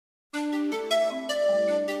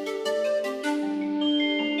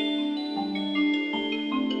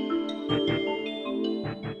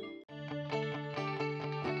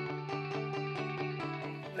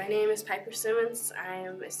is Piper Simmons. I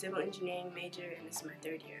am a civil engineering major and this is my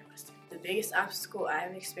third year at Western. The biggest obstacle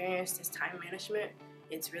I've experienced is time management.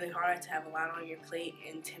 It's really hard to have a lot on your plate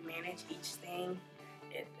and to manage each thing.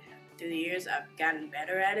 Through the years I've gotten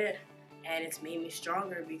better at it and it's made me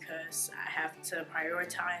stronger because I have to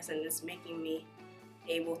prioritize, and it's making me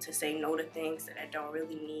able to say no to things that I don't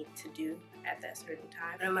really need to do at that certain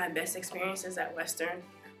time. One of my best experiences at Western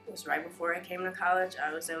was right before I came to college.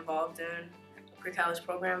 I was involved in a pre-college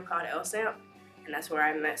program called LSAMP, and that's where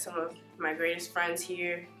I met some of my greatest friends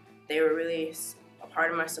here. They were really a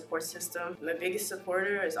part of my support system. My biggest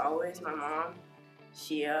supporter is always my mom.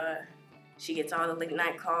 She gets all the late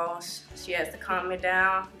night calls. She has to calm me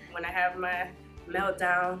down when I have my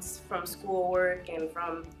meltdowns from schoolwork and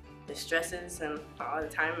from the stresses and all the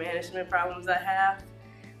time management problems I have.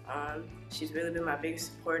 She's really been my biggest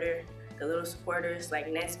supporter. The little supporters like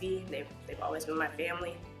Nesby, they've always been my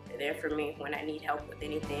family. They're there for me when I need help with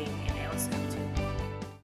anything, and they also too.